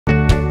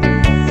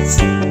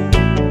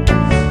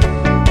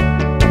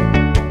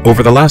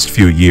Over the last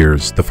few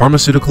years, the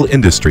pharmaceutical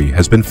industry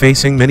has been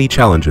facing many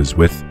challenges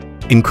with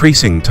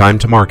increasing time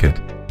to market,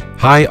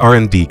 high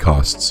R&D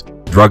costs,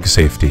 drug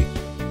safety,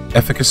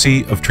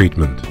 efficacy of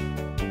treatment,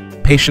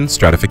 patient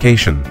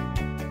stratification,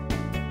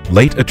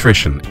 late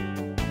attrition,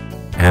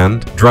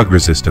 and drug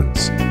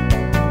resistance.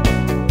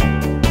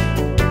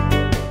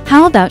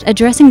 How about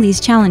addressing these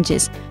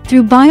challenges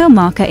through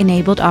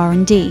biomarker-enabled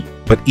R&D?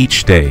 But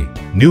each day,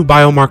 new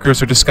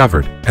biomarkers are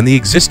discovered, and the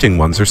existing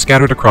ones are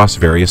scattered across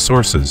various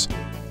sources.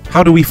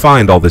 How do we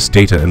find all this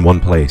data in one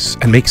place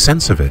and make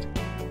sense of it?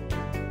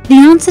 The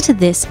answer to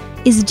this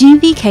is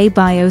GVK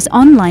Bio's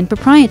online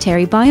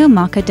proprietary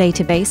biomarker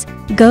database,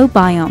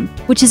 GOBIOM,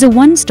 which is a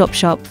one-stop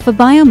shop for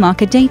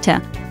biomarker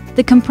data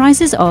that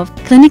comprises of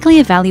clinically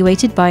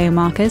evaluated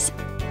biomarkers,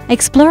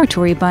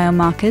 exploratory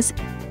biomarkers,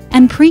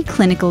 and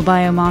preclinical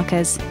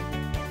biomarkers.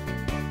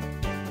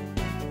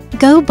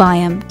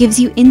 GOBIOM gives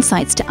you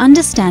insights to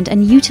understand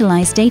and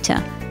utilize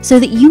data so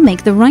that you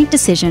make the right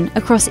decision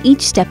across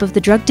each step of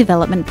the drug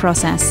development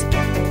process.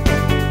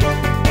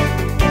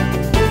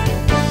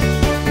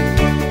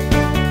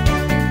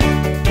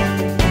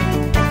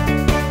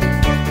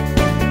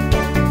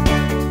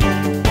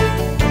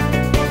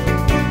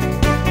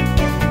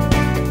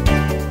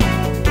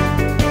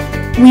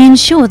 We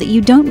ensure that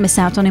you don't miss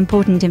out on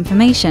important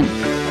information.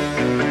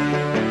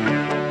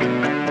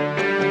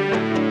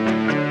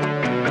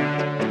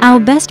 Our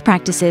best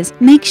practices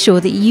make sure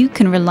that you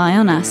can rely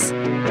on us.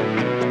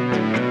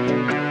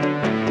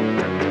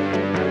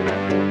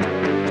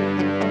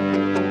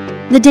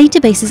 The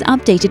database is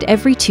updated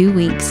every 2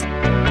 weeks.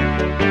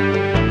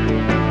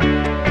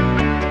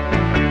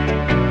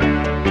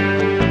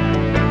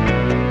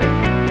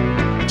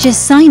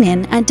 Just sign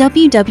in at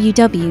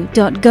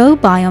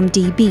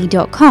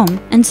www.gobiomdb.com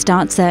and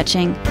start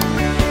searching.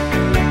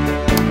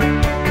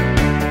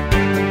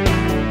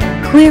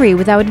 Query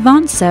with our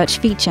advanced search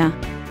feature.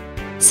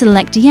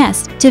 Select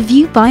Yes to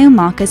view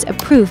biomarkers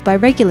approved by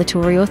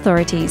regulatory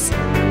authorities.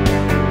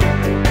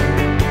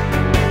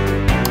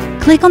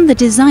 Click on the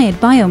desired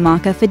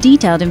biomarker for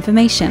detailed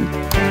information.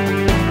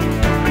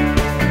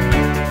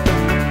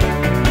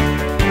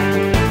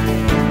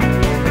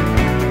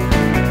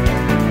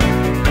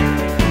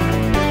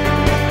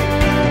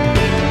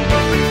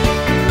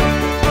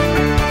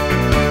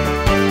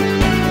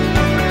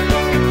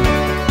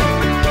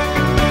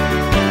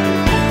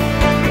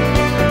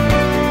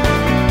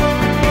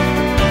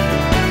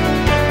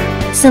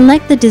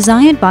 Select the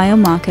desired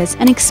biomarkers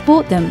and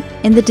export them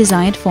in the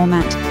desired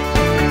format.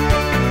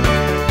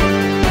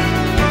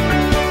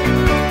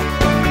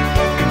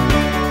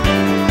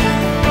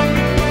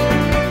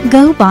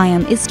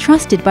 GOBIOM is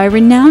trusted by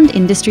renowned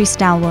industry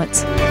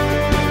stalwarts.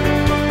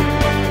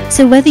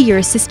 So whether you're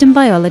a system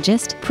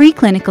biologist,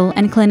 preclinical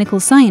and clinical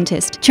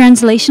scientist,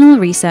 translational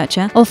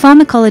researcher, or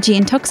pharmacology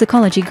and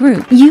toxicology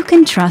group, you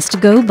can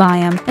trust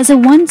GOBIOM as a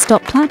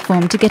one-stop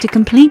platform to get a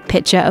complete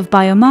picture of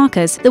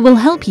biomarkers that will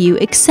help you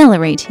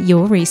accelerate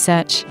your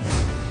research.